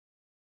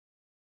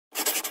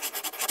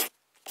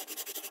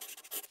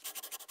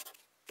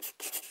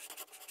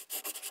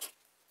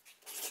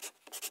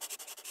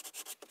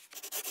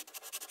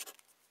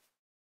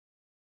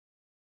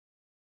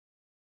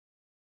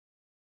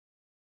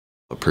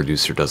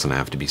producer doesn't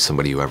have to be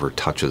somebody who ever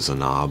touches a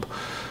knob.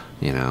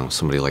 You know,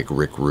 somebody like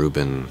Rick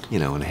Rubin, you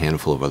know, and a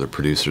handful of other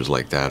producers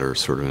like that are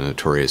sort of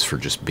notorious for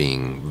just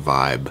being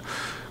vibe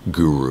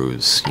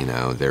gurus. You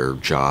know, their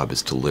job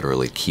is to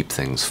literally keep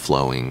things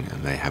flowing,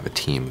 and they have a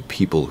team of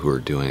people who are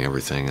doing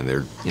everything, and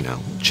they're, you know,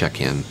 check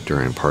in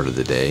during part of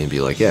the day and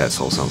be like, yeah, it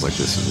all sounds like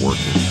this is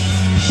working.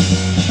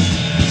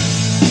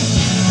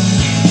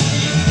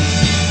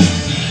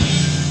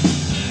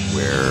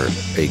 Where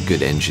a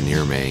good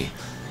engineer may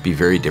be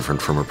very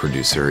different from a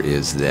producer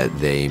is that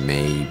they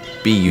may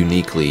be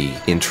uniquely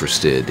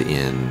interested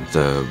in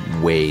the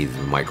way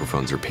the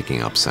microphones are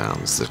picking up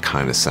sounds, the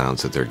kind of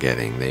sounds that they're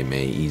getting. They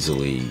may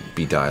easily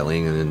be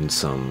dialing in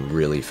some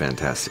really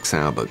fantastic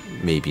sound, but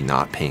maybe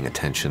not paying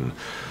attention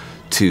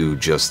to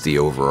just the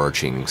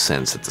overarching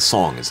sense that the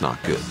song is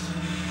not good.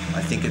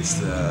 I think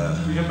it's the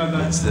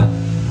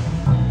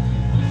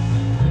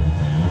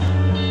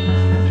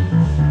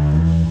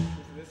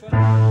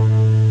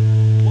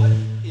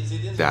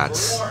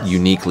That's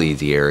uniquely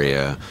the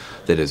area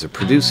that as a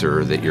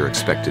producer that you're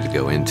expected to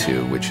go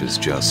into, which is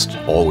just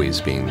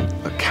always being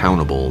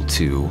accountable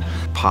to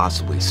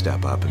possibly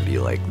step up and be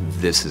like,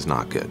 this is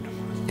not good,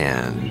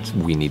 and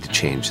we need to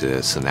change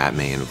this. And that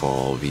may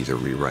involve either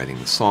rewriting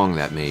the song,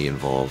 that may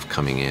involve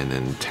coming in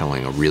and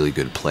telling a really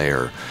good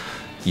player,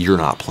 you're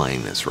not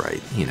playing this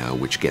right, you know,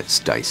 which gets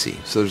dicey.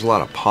 So there's a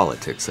lot of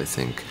politics, I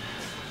think,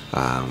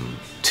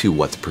 to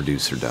what the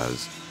producer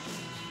does.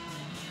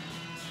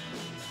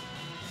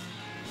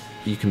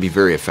 You can be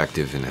very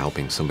effective in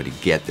helping somebody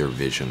get their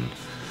vision,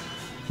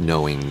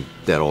 knowing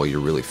that all you're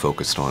really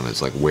focused on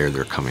is like where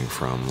they're coming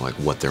from, like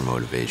what their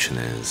motivation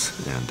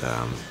is,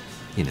 and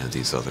you know,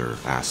 these other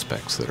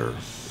aspects that are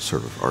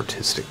sort of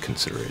artistic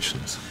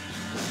considerations.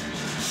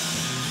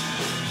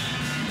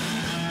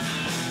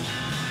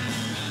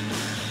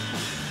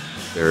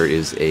 There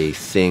is a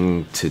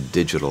thing to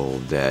digital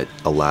that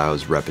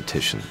allows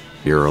repetition.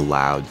 You're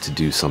allowed to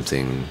do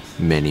something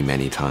many,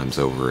 many times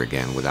over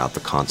again without the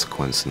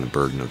consequence and the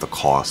burden of the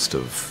cost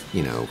of,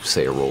 you know,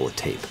 say a roll of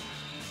tape.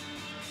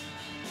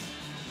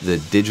 The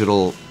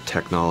digital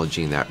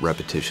technology and that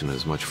repetition,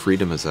 as much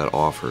freedom as that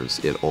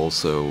offers, it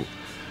also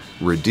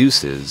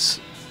reduces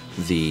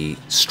the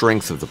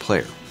strength of the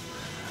player,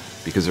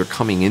 because they're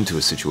coming into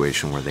a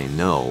situation where they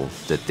know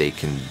that they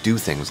can do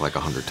things like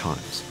 100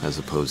 times, as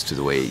opposed to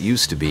the way it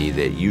used to be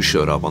that you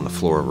showed up on the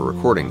floor of a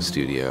recording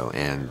studio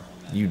and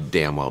you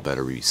damn well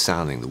better be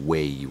sounding the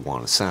way you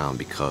want to sound,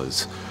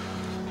 because,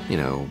 you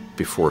know,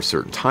 before a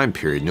certain time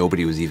period,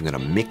 nobody was even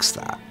going to mix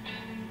that.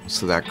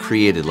 So that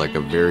created like a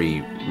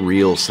very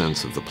real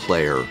sense of the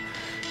player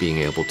being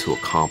able to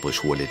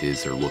accomplish what it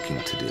is they're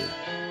looking to do.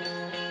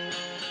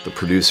 The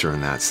producer in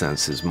that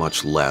sense is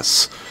much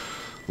less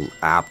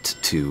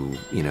apt to,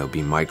 you know, be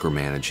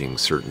micromanaging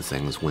certain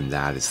things when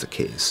that is the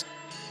case.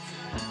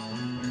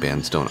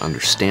 Bands don't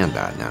understand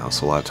that now,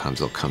 so a lot of times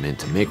they'll come in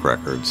to make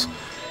records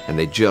and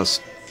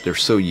they're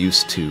so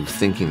used to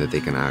thinking that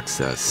they can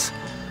access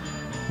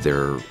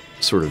their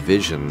sort of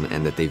vision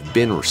and that they've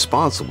been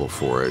responsible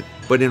for it.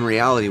 But in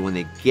reality, when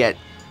they get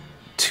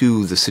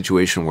to the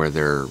situation where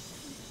they're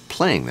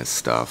playing this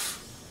stuff,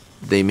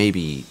 they may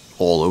be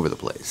all over the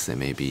place. They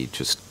may be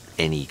just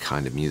any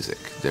kind of music.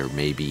 There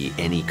may be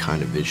any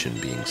kind of vision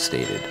being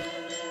stated.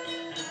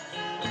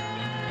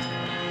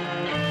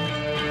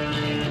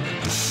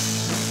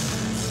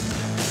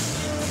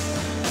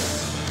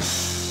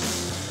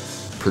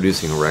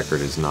 Producing a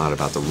record is not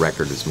about the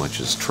record as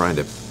much as trying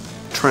to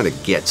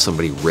get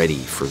somebody ready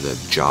for the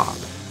job.